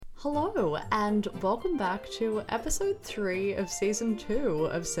Hello, and welcome back to episode 3 of season 2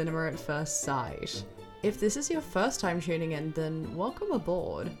 of Cinema at First Sight. If this is your first time tuning in, then welcome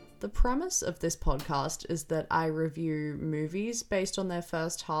aboard. The premise of this podcast is that I review movies based on their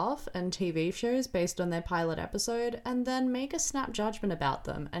first half and TV shows based on their pilot episode, and then make a snap judgment about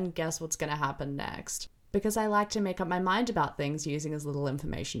them and guess what's going to happen next. Because I like to make up my mind about things using as little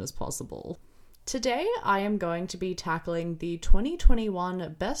information as possible. Today, I am going to be tackling the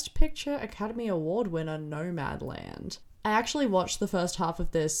 2021 Best Picture Academy Award winner Nomadland. I actually watched the first half of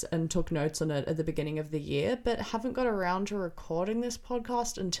this and took notes on it at the beginning of the year, but haven't got around to recording this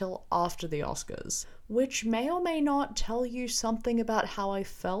podcast until after the Oscars, which may or may not tell you something about how I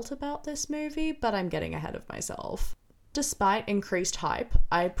felt about this movie, but I'm getting ahead of myself. Despite increased hype,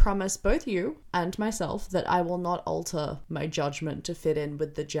 I promise both you and myself that I will not alter my judgment to fit in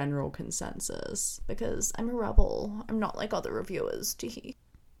with the general consensus, because I'm a rebel. I'm not like other reviewers.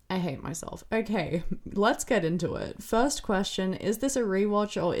 I hate myself. Okay, let's get into it. First question, is this a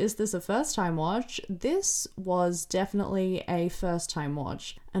rewatch or is this a first time watch? This was definitely a first time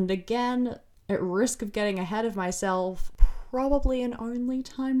watch. And again, at risk of getting ahead of myself, probably an only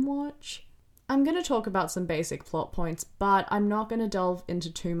time watch. I'm going to talk about some basic plot points, but I'm not going to delve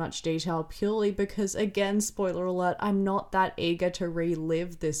into too much detail purely because, again, spoiler alert, I'm not that eager to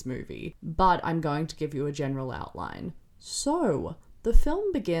relive this movie, but I'm going to give you a general outline. So, the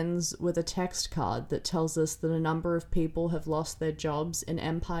film begins with a text card that tells us that a number of people have lost their jobs in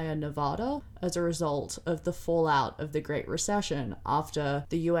Empire, Nevada as a result of the fallout of the Great Recession after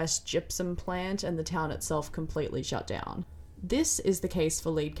the US gypsum plant and the town itself completely shut down. This is the case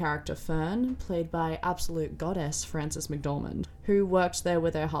for lead character Fern, played by absolute goddess Frances McDormand, who worked there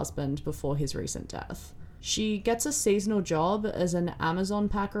with her husband before his recent death. She gets a seasonal job as an Amazon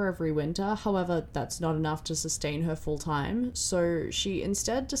packer every winter, however, that's not enough to sustain her full time, so she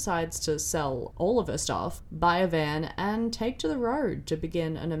instead decides to sell all of her stuff, buy a van, and take to the road to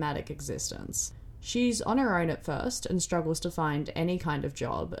begin a nomadic existence. She's on her own at first and struggles to find any kind of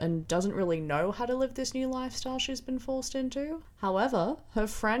job and doesn't really know how to live this new lifestyle she's been forced into. However, her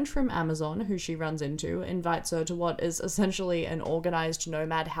friend from Amazon, who she runs into, invites her to what is essentially an organized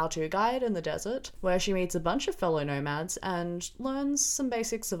nomad how-to guide in the desert, where she meets a bunch of fellow nomads and learns some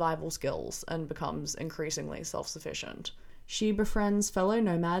basic survival skills and becomes increasingly self-sufficient. She befriends fellow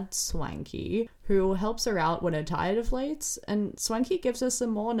nomad Swanky, who helps her out when her tire deflates, and Swanky gives her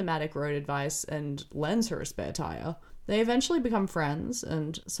some more nomadic road advice and lends her a spare tire. They eventually become friends,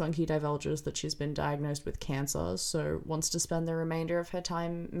 and Swanky divulges that she's been diagnosed with cancer, so wants to spend the remainder of her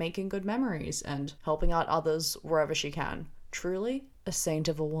time making good memories and helping out others wherever she can. Truly, a saint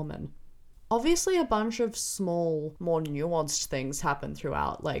of a woman. Obviously, a bunch of small, more nuanced things happen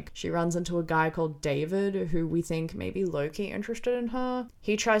throughout, like she runs into a guy called David, who we think may be low-key interested in her.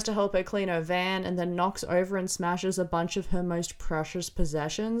 He tries to help her clean her van and then knocks over and smashes a bunch of her most precious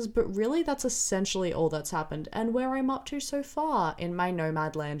possessions, but really that's essentially all that's happened and where I'm up to so far in my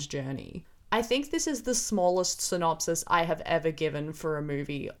Nomadland journey. I think this is the smallest synopsis I have ever given for a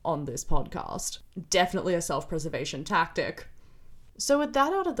movie on this podcast. Definitely a self-preservation tactic. So with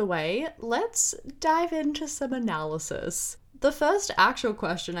that out of the way, let's dive into some analysis. The first actual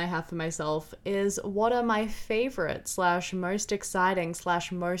question I have for myself is, what are my favorite / most exciting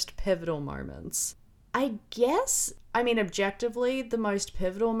 / most pivotal moments? Objectively, the most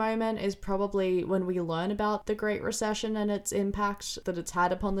pivotal moment is probably when we learn about the Great Recession and its impact that it's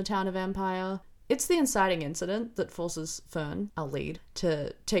had upon the town of Empire. It's the inciting incident that forces Fern, our lead,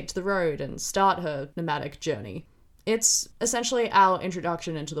 to take to the road and start her nomadic journey. It's essentially our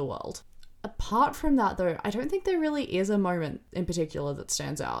introduction into the world. Apart from that, though, I don't think there really is a moment in particular that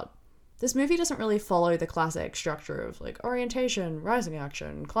stands out. This movie doesn't really follow the classic structure of, orientation, rising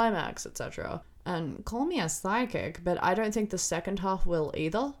action, climax, etc. And call me a psychic, but I don't think the second half will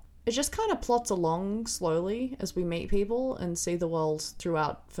either. It just kind of plots along slowly as we meet people and see the world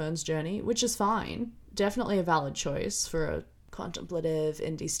throughout Fern's journey, which is fine. Definitely a valid choice for a contemplative,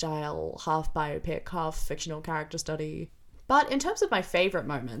 indie-style, half biopic, half fictional character study. But in terms of my favourite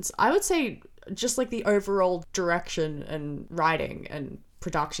moments, I would say just the overall direction and writing and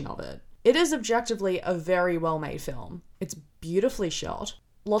production of it. It is objectively a very well-made film. It's beautifully shot.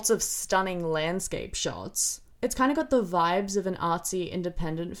 Lots of stunning landscape shots. It's kind of got the vibes of an artsy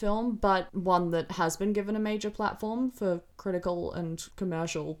independent film, but one that has been given a major platform for critical and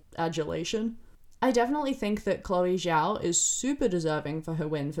commercial adulation. I definitely think that Chloe Zhao is super deserving for her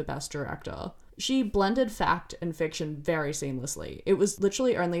win for Best Director. She blended fact and fiction very seamlessly. It was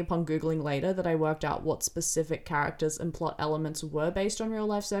literally only upon Googling later that I worked out what specific characters and plot elements were based on real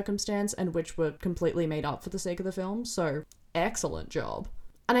life circumstance and which were completely made up for the sake of the film, so excellent job.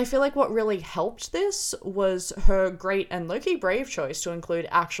 And I feel like what really helped this was her great and low-key brave choice to include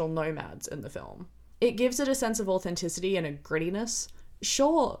actual nomads in the film. It gives it a sense of authenticity and a grittiness.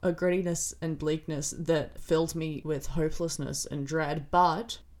 Sure, a grittiness and bleakness that filled me with hopelessness and dread,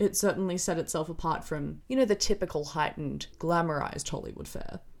 but it certainly set itself apart from, the typical heightened, glamorized Hollywood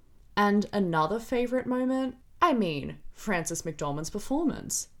fare. And another favourite moment? Frances McDormand's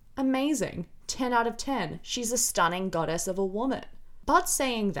performance. Amazing. 10 out of 10. She's a stunning goddess of a woman. But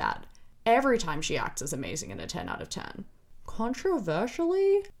saying that, every time she acts is amazing in a 10 out of 10.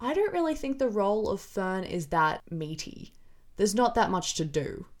 Controversially, I don't really think the role of Fern is that meaty. There's not that much to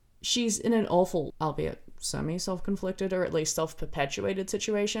do. She's in an awful, albeit semi-self-conflicted or at least self-perpetuated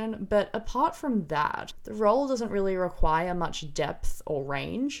situation, but apart from that, the role doesn't really require much depth or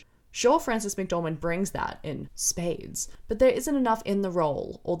range. Sure, Frances McDormand brings that in spades, but there isn't enough in the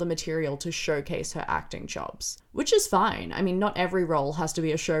role or the material to showcase her acting chops. Which is fine. Not every role has to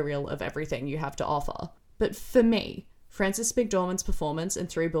be a showreel of everything you have to offer. But for me, Frances McDormand's performance in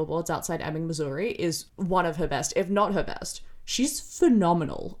 3 Billboards Outside Ebbing, Missouri is one of her best, if not her best. She's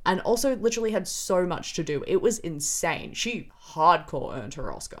phenomenal, and also literally had so much to do. It was insane. She hardcore earned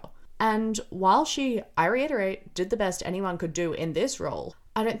her Oscar. And while she, I reiterate, did the best anyone could do in this role,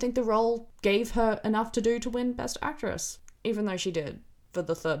 I don't think the role gave her enough to do to win Best Actress, even though she did, for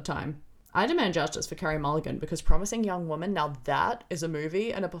the 3rd time. I demand justice for Carey Mulligan, because Promising Young Woman, now that is a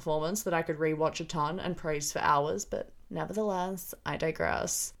movie and a performance that I could rewatch a ton and praise for hours, but nevertheless, I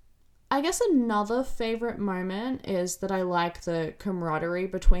digress. I guess another favourite moment is that I like the camaraderie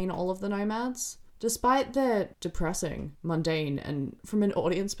between all of the nomads. Despite their depressing, mundane, and from an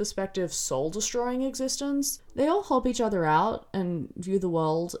audience perspective, soul-destroying existence, they all help each other out and view the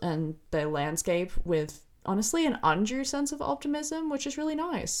world and their landscape with, honestly, an undue sense of optimism, which is really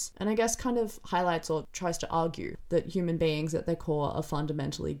nice. And I guess kind of highlights or tries to argue that human beings at their core are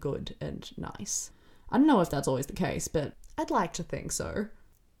fundamentally good and nice. I don't know if that's always the case, but I'd like to think so.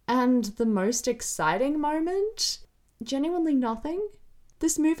 And the most exciting moment? Genuinely nothing.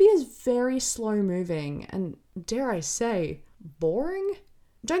 This movie is very slow moving and, dare I say, boring?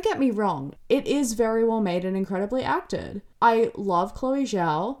 Don't get me wrong, it is very well made and incredibly acted. I love Chloe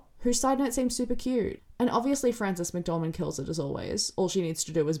Zhao, whose side note seems super cute. And obviously Frances McDormand kills it as always. All she needs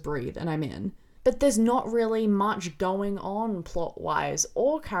to do is breathe and I'm in. But there's not really much going on plot-wise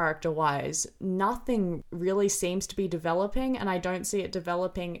or character-wise. Nothing really seems to be developing, and I don't see it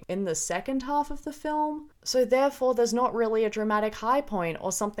developing in the second half of the film. So therefore, there's not really a dramatic high point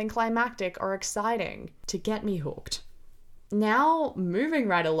or something climactic or exciting to get me hooked. Now, moving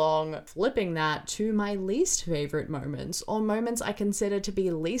right along, flipping that to my least favourite moments, or moments I consider to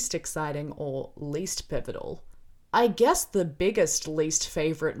be least exciting or least pivotal. I guess the biggest least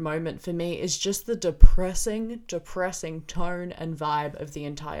favourite moment for me is just the depressing tone and vibe of the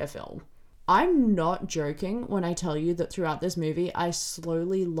entire film. I'm not joking when I tell you that throughout this movie, I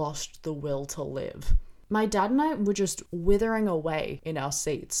slowly lost the will to live. My dad and I were just withering away in our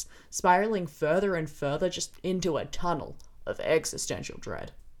seats, spiraling further and further just into a tunnel of existential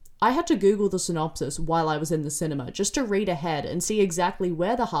dread. I had to Google the synopsis while I was in the cinema just to read ahead and see exactly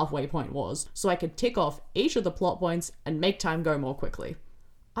where the halfway point was so I could tick off each of the plot points and make time go more quickly.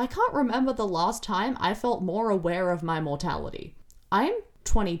 I can't remember the last time I felt more aware of my mortality. I'm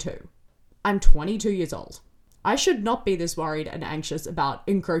 22. I'm 22 years old. I should not be this worried and anxious about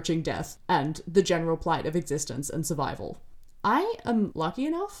encroaching death and the general plight of existence and survival. I am lucky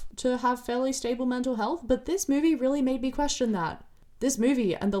enough to have fairly stable mental health, but this movie really made me question that. This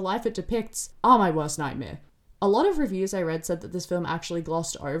movie and the life it depicts are my worst nightmare. A lot of reviews I read said that this film actually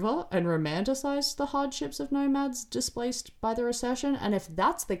glossed over and romanticized the hardships of nomads displaced by the recession, and if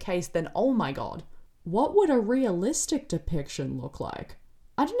that's the case, then oh my god, what would a realistic depiction look like?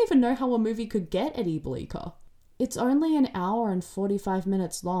 I don't even know how a movie could get any bleaker. It's only an hour and 45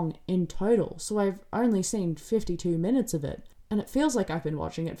 minutes long in total, so I've only seen 52 minutes of it, and it feels like I've been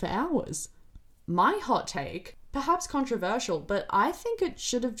watching it for hours. My hot take, perhaps controversial, but I think it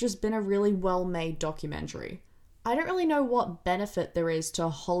should have just been a really well-made documentary. I don't really know what benefit there is to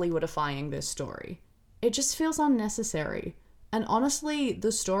Hollywoodifying this story. It just feels unnecessary. And honestly,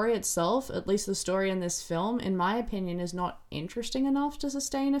 the story itself, at least the story in this film, in my opinion, is not interesting enough to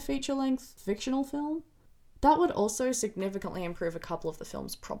sustain a feature-length fictional film. That would also significantly improve a couple of the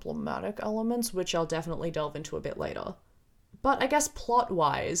film's problematic elements, which I'll definitely delve into a bit later. But I guess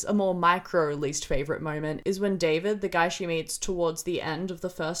plot-wise, a more micro least favourite moment is when David, the guy she meets towards the end of the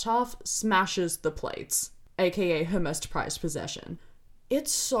first half, smashes the plates, aka her most prized possession.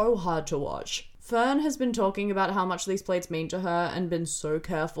 It's so hard to watch. Fern has been talking about how much these plates mean to her and been so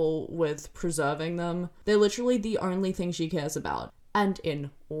careful with preserving them. They're literally the only thing she cares about. and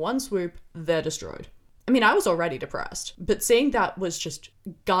in one swoop, they're destroyed. I mean, I was already depressed, but seeing that was just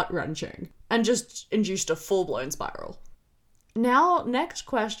gut-wrenching and just induced a full-blown spiral. Now, next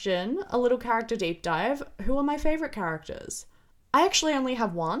question, a little character deep dive. Who are my favorite characters? I actually only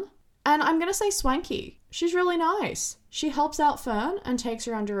have one, and I'm gonna say Swanky. She's really nice. She helps out Fern and takes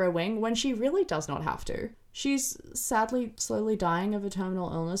her under her wing when she really does not have to. She's sadly slowly dying of a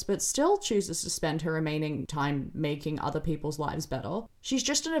terminal illness, but still chooses to spend her remaining time making other people's lives better. She's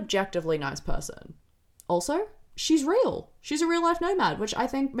just an objectively nice person. Also, she's real. She's a real-life nomad, which I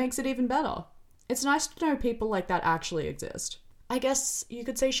think makes it even better. It's nice to know people like that actually exist. I guess you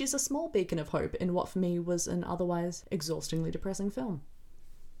could say she's a small beacon of hope in what for me was an otherwise exhaustingly depressing film.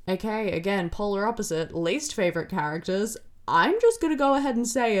 Okay, again, polar opposite, least favorite characters. I'm just gonna go ahead and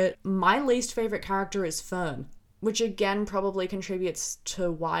say it. My least favorite character is Fern, which again probably contributes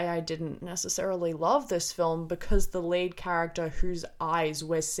to why I didn't necessarily love this film, because the lead character whose eyes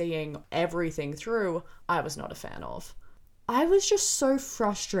we're seeing everything through, I was not a fan of. I was just so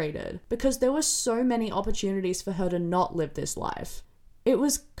frustrated because there were so many opportunities for her to not live this life. It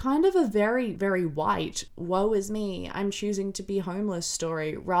was kind of a very, very white, woe is me, I'm choosing to be homeless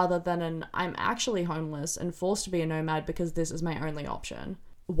story, rather than an I'm actually homeless and forced to be a nomad because this is my only option.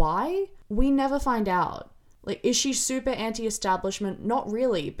 Why? We never find out. Like, is she super anti-establishment? Not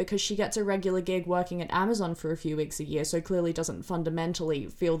really, because she gets a regular gig working at Amazon for a few weeks a year, so clearly doesn't fundamentally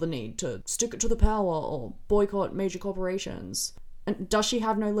feel the need to stick it to the power or boycott major corporations. And does she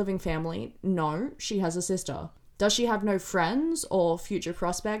have no living family? No, she has a sister. Does she have no friends or future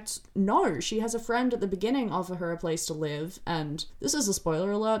prospects? No, she has a friend at the beginning offer her a place to live, and this is a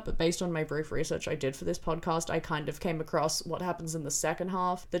spoiler alert, but based on my brief research I did for this podcast, I kind of came across what happens in the second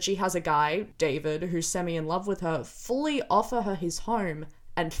half, that she has a guy, David, who's semi in love with her, fully offer her his home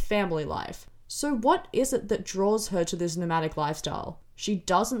and family life. So what is it that draws her to this nomadic lifestyle? She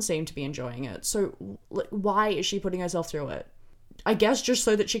doesn't seem to be enjoying it, so why is she putting herself through it? I guess just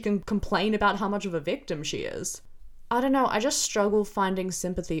so that she can complain about how much of a victim she is. I don't know, I just struggle finding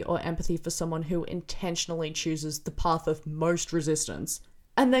sympathy or empathy for someone who intentionally chooses the path of most resistance,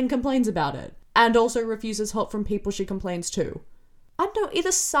 and then complains about it, and also refuses help from people she complains to. I don't know,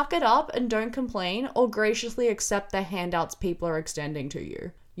 either suck it up and don't complain, or graciously accept the handouts people are extending to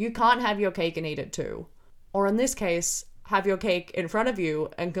you. You can't have your cake and eat it too. Or in this case, have your cake in front of you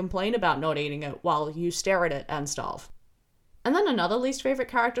and complain about not eating it while you stare at it and starve. And then another least favorite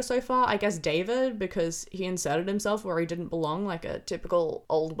character so far, I guess David, because he inserted himself where he didn't belong, like a typical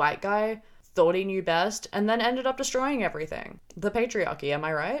old white guy, thought he knew best, and then ended up destroying everything. The patriarchy, am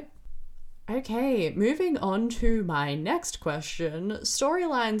I right? Okay, moving on to my next question.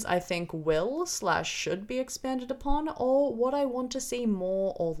 Storylines I think will/should be expanded upon, or what I want to see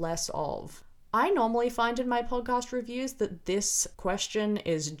more or less of. I normally find in my podcast reviews that this question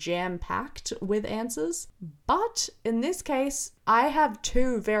is jam-packed with answers, but in this case, I have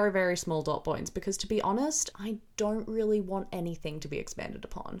two very, very small dot points because, to be honest, I don't really want anything to be expanded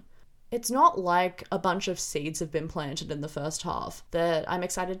upon. It's not like a bunch of seeds have been planted in the first half that I'm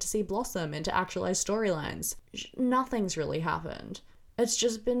excited to see blossom into actualized storylines. Nothing's really happened. It's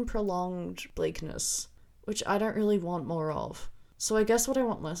just been prolonged bleakness, which I don't really want more of. So I guess what I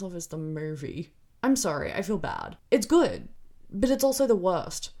want less of is the movie. I'm sorry, I feel bad. It's good, but it's also the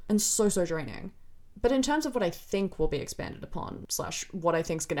worst, and so draining. But in terms of what I think will be expanded upon, / what I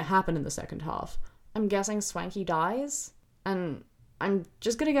think's gonna happen in the second half, I'm guessing Swanky dies, and I'm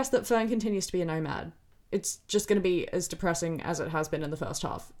just gonna guess that Fern continues to be a nomad. It's just gonna be as depressing as it has been in the first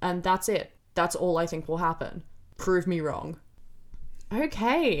half, and that's it. That's all I think will happen. Prove me wrong.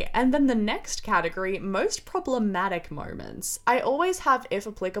 Okay, and then the next category, most problematic moments. I always have if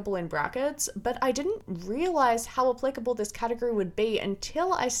applicable in brackets, but I didn't realize how applicable this category would be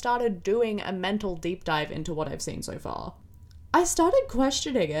until I started doing a mental deep dive into what I've seen so far. I started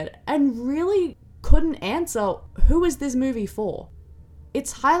questioning it and really couldn't answer who is this movie for.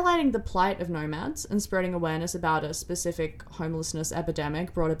 It's highlighting the plight of nomads and spreading awareness about a specific homelessness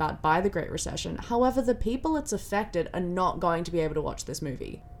epidemic brought about by the Great Recession. However, the people it's affected are not going to be able to watch this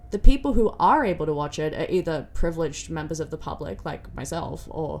movie. The people who are able to watch it are either privileged members of the public, like myself,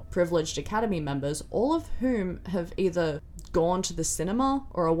 or privileged Academy members, all of whom have either gone to the cinema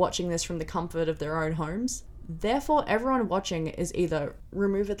or are watching this from the comfort of their own homes. Therefore, everyone watching is either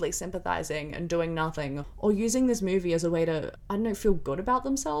removedly sympathizing and doing nothing, or using this movie as a way to, feel good about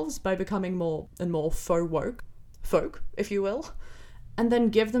themselves by becoming more and more folk, if you will, and then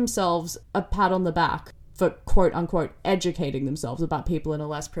give themselves a pat on the back for quote-unquote educating themselves about people in a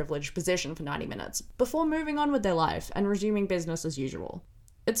less privileged position for 90 minutes, before moving on with their life and resuming business as usual.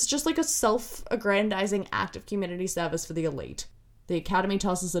 It's just like a self-aggrandizing act of community service for the elite. The Academy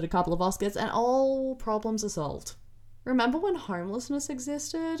tosses it a couple of Oscars, and all problems are solved. Remember when homelessness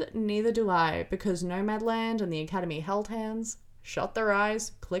existed? Neither do I, because Nomadland and the Academy held hands, shut their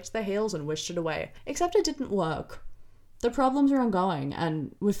eyes, clicked their heels, and wished it away. Except it didn't work. The problems are ongoing,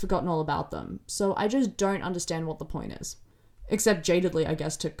 and we've forgotten all about them, so I just don't understand what the point is. Except jadedly, I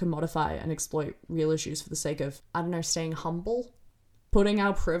guess, to commodify and exploit real issues for the sake of, I don't know, staying humble? Putting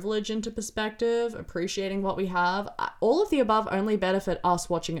our privilege into perspective, appreciating what we have. All of the above only benefit us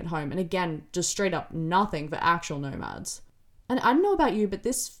watching at home, and again, just straight up nothing for actual nomads. And I don't know about you, but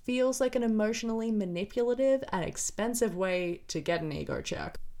this feels like an emotionally manipulative and expensive way to get an ego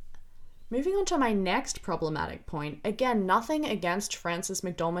check. Moving on to my next problematic point, again, nothing against Frances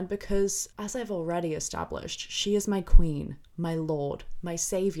McDormand because, as I've already established, she is my queen, my lord, my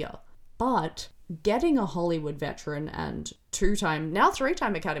savior. But getting a Hollywood veteran and now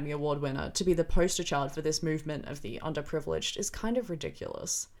three-time Academy Award winner to be the poster child for this movement of the underprivileged is kind of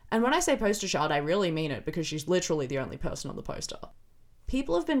ridiculous. And when I say poster child, I really mean it because she's literally the only person on the poster.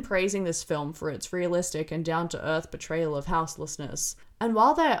 People have been praising this film for its realistic and down-to-earth portrayal of houselessness. And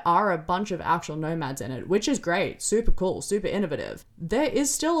while there are a bunch of actual nomads in it, which is great, super cool, super innovative, there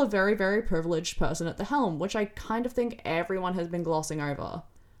is still a very, very privileged person at the helm, which I kind of think everyone has been glossing over.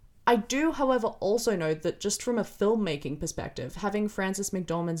 I do, however, also note that just from a filmmaking perspective, having Frances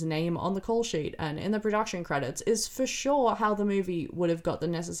McDormand's name on the call sheet and in the production credits is for sure how the movie would have got the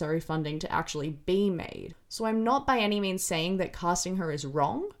necessary funding to actually be made. So I'm not by any means saying that casting her is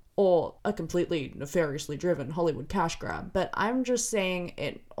wrong or a completely nefariously driven Hollywood cash grab, but I'm just saying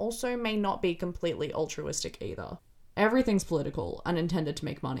it also may not be completely altruistic either. Everything's political and intended to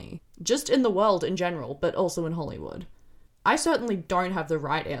make money, just in the world in general, but also in Hollywood. I certainly don't have the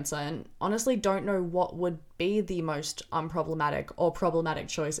right answer and honestly don't know what would be the most unproblematic or problematic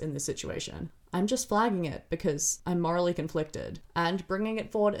choice in this situation. I'm just flagging it because I'm morally conflicted and bringing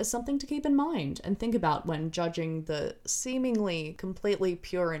it forward as something to keep in mind and think about when judging the seemingly completely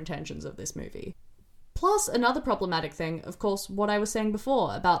pure intentions of this movie. Plus, another problematic thing, of course, what I was saying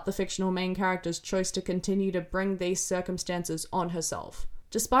before about the fictional main character's choice to continue to bring these circumstances on herself.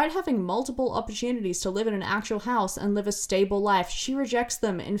 Despite having multiple opportunities to live in an actual house and live a stable life, she rejects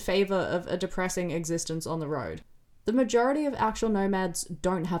them in favor of a depressing existence on the road. The majority of actual nomads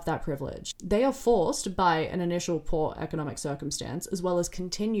don't have that privilege. They are forced by an initial poor economic circumstance, as well as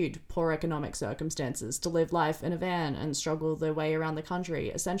continued poor economic circumstances, to live life in a van and struggle their way around the country,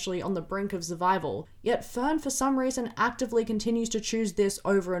 essentially on the brink of survival. Yet Fern, for some reason, actively continues to choose this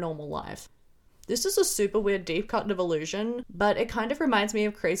over a normal life. This is a super weird deep cut of illusion, but it kind of reminds me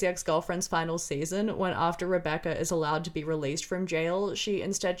of Crazy Ex-Girlfriend's final season, when after Rebecca is allowed to be released from jail, she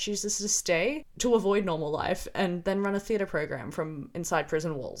instead chooses to stay to avoid normal life and then run a theatre program from inside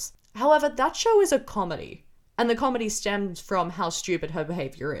prison walls. However, that show is a comedy, and the comedy stems from how stupid her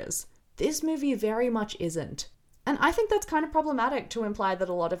behaviour is. This movie very much isn't. And I think that's kind of problematic to imply that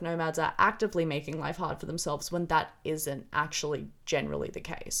a lot of nomads are actively making life hard for themselves when that isn't actually generally the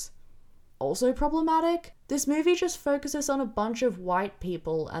case. Also problematic, this movie just focuses on a bunch of white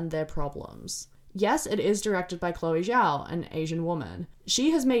people and their problems. Yes, it is directed by Chloe Zhao, an Asian woman. She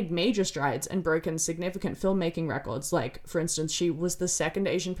has made major strides and broken significant filmmaking records, like, for instance, she was the second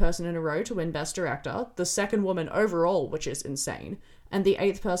Asian person in a row to win Best Director, the second woman overall, which is insane, and the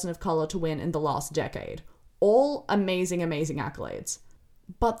 8th person of colour to win in the last decade. All amazing, amazing accolades.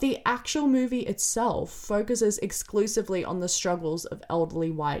 But the actual movie itself focuses exclusively on the struggles of elderly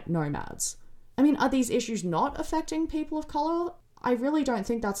white nomads. I mean, are these issues not affecting people of colour? I really don't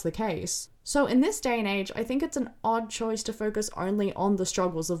think that's the case. So in this day and age, I think it's an odd choice to focus only on the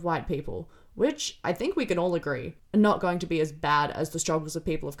struggles of white people, which I think we can all agree are not going to be as bad as the struggles of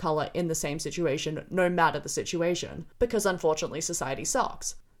people of colour in the same situation, no matter the situation, because unfortunately society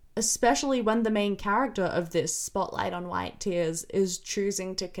sucks. Especially when the main character of this Spotlight on White Tears is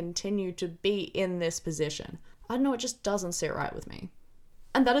choosing to continue to be in this position. I don't know, it just doesn't sit right with me.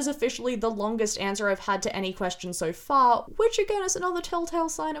 And that is officially the longest answer I've had to any question so far, which again is another telltale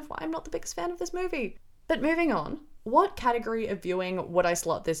sign of why I'm not the biggest fan of this movie. But moving on, what category of viewing would I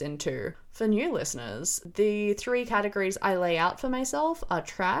slot this into? For new listeners, the 3 categories I lay out for myself are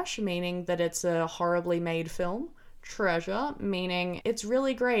trash, meaning that it's a horribly made film, treasure, meaning it's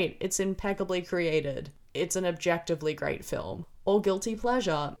really great, it's impeccably created, it's an objectively great film. Or guilty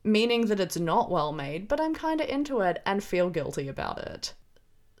pleasure, meaning that it's not well made, but I'm kinda into it and feel guilty about it.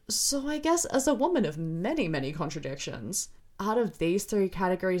 So I guess as a woman of many, many contradictions, out of these 3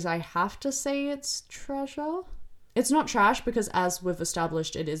 categories I have to say it's treasure. It's not trash because, as we've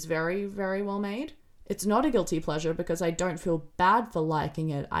established, it is very, very well made. It's not a guilty pleasure because I don't feel bad for liking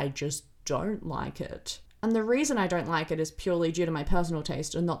it, I just don't like it. And the reason I don't like it is purely due to my personal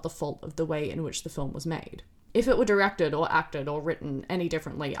taste and not the fault of the way in which the film was made. If it were directed or acted or written any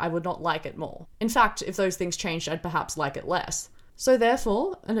differently, I would not like it more. In fact, if those things changed, I'd perhaps like it less. So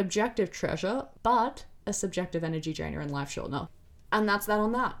therefore, an objective treasure, but a subjective energy drainer and life shortener. And that's that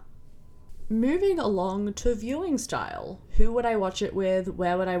on that. Moving along to viewing style. Who would I watch it with,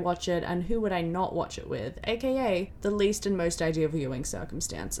 where would I watch it, and who would I not watch it with, aka the least and most ideal viewing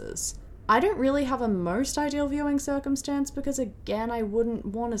circumstances. I don't really have a most ideal viewing circumstance because, again, I wouldn't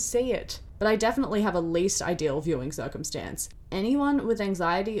want to see it. But I definitely have a least ideal viewing circumstance. Anyone with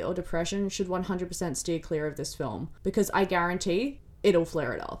anxiety or depression should 100% steer clear of this film, because I guarantee it'll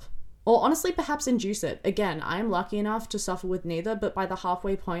flare it up. Or honestly, perhaps induce it. Again, I'm lucky enough to suffer with neither, but by the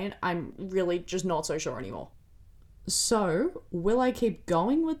halfway point, I'm really just not so sure anymore. So, will I keep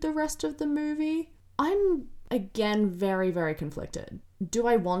going with the rest of the movie? I'm, again, very, very conflicted. Do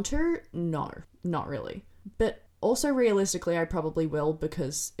I want to? No, not really. But also realistically, I probably will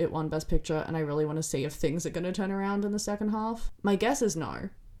because it won Best Picture and I really want to see if things are going to turn around in the second half. My guess is no,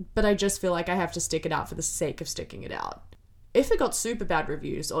 but I just feel like I have to stick it out for the sake of sticking it out. If it got super bad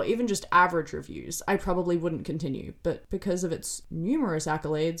reviews, or even just average reviews, I probably wouldn't continue, but because of its numerous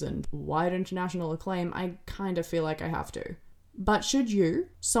accolades and wide international acclaim, I kind of feel like I have to. But should you,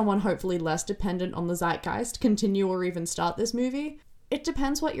 someone hopefully less dependent on the zeitgeist, continue or even start this movie? It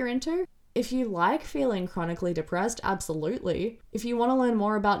depends what you're into. If you like feeling chronically depressed, absolutely. If you want to learn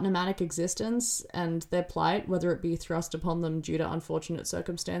more about nomadic existence and their plight, whether it be thrust upon them due to unfortunate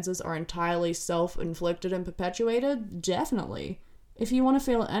circumstances or entirely self-inflicted and perpetuated, definitely. If you want to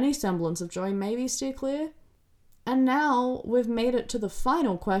feel any semblance of joy, maybe steer clear. And now we've made it to the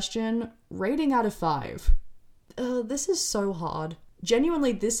final question, rating out of 5. This is so hard.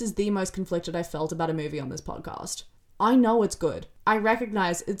 Genuinely, this is the most conflicted I've felt about a movie on this podcast. I know it's good. I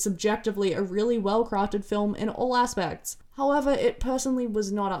recognize it's subjectively a really well-crafted film in all aspects. However, it personally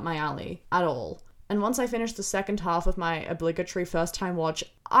was not up my alley at all. And once I finish the second half of my obligatory first-time watch,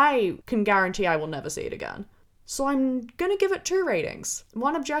 I can guarantee I will never see it again. So I'm gonna give it 2 ratings.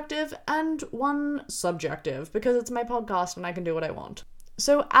 1 objective and 1 subjective, because it's my podcast and I can do what I want.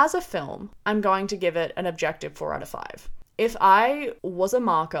 So as a film, I'm going to give it an objective 4 out of 5. If I was a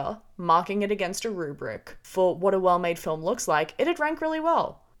marker, marking it against a rubric for what a well-made film looks like, it'd rank really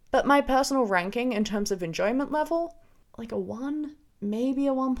well. But my personal ranking in terms of enjoyment level, like a 1, maybe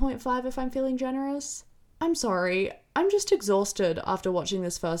a 1.5 if I'm feeling generous. I'm sorry, I'm just exhausted after watching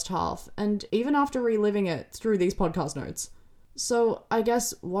this first half, and even after reliving it through these podcast notes. So I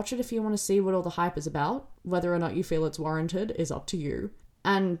guess watch it if you want to see what all the hype is about. Whether or not you feel it's warranted is up to you.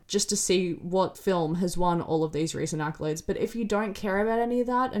 And just to see what film has won all of these recent accolades. But if you don't care about any of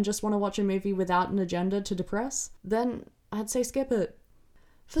that and just want to watch a movie without an agenda to depress, then I'd say skip it.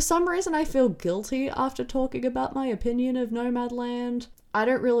 For some reason, I feel guilty after talking about my opinion of Nomadland. I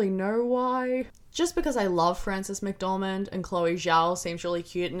don't really know why. Just because I love Frances McDormand and Chloe Zhao seems really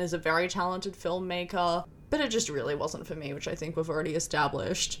cute and is a very talented filmmaker, but it just really wasn't for me, which I think we've already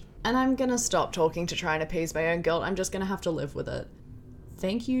established. And I'm gonna stop talking to try and appease my own guilt. I'm just gonna have to live with it.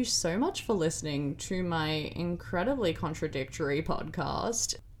 Thank you so much for listening to my incredibly contradictory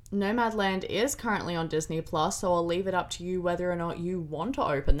podcast. Nomadland is currently on Disney+, so I'll leave it up to you whether or not you want to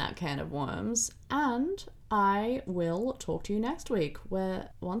open that can of worms. And I will talk to you next week,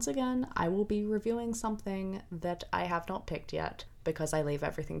 where, once again, I will be reviewing something that I have not picked yet, because I leave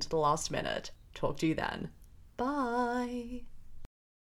everything to the last minute. Talk to you then. Bye!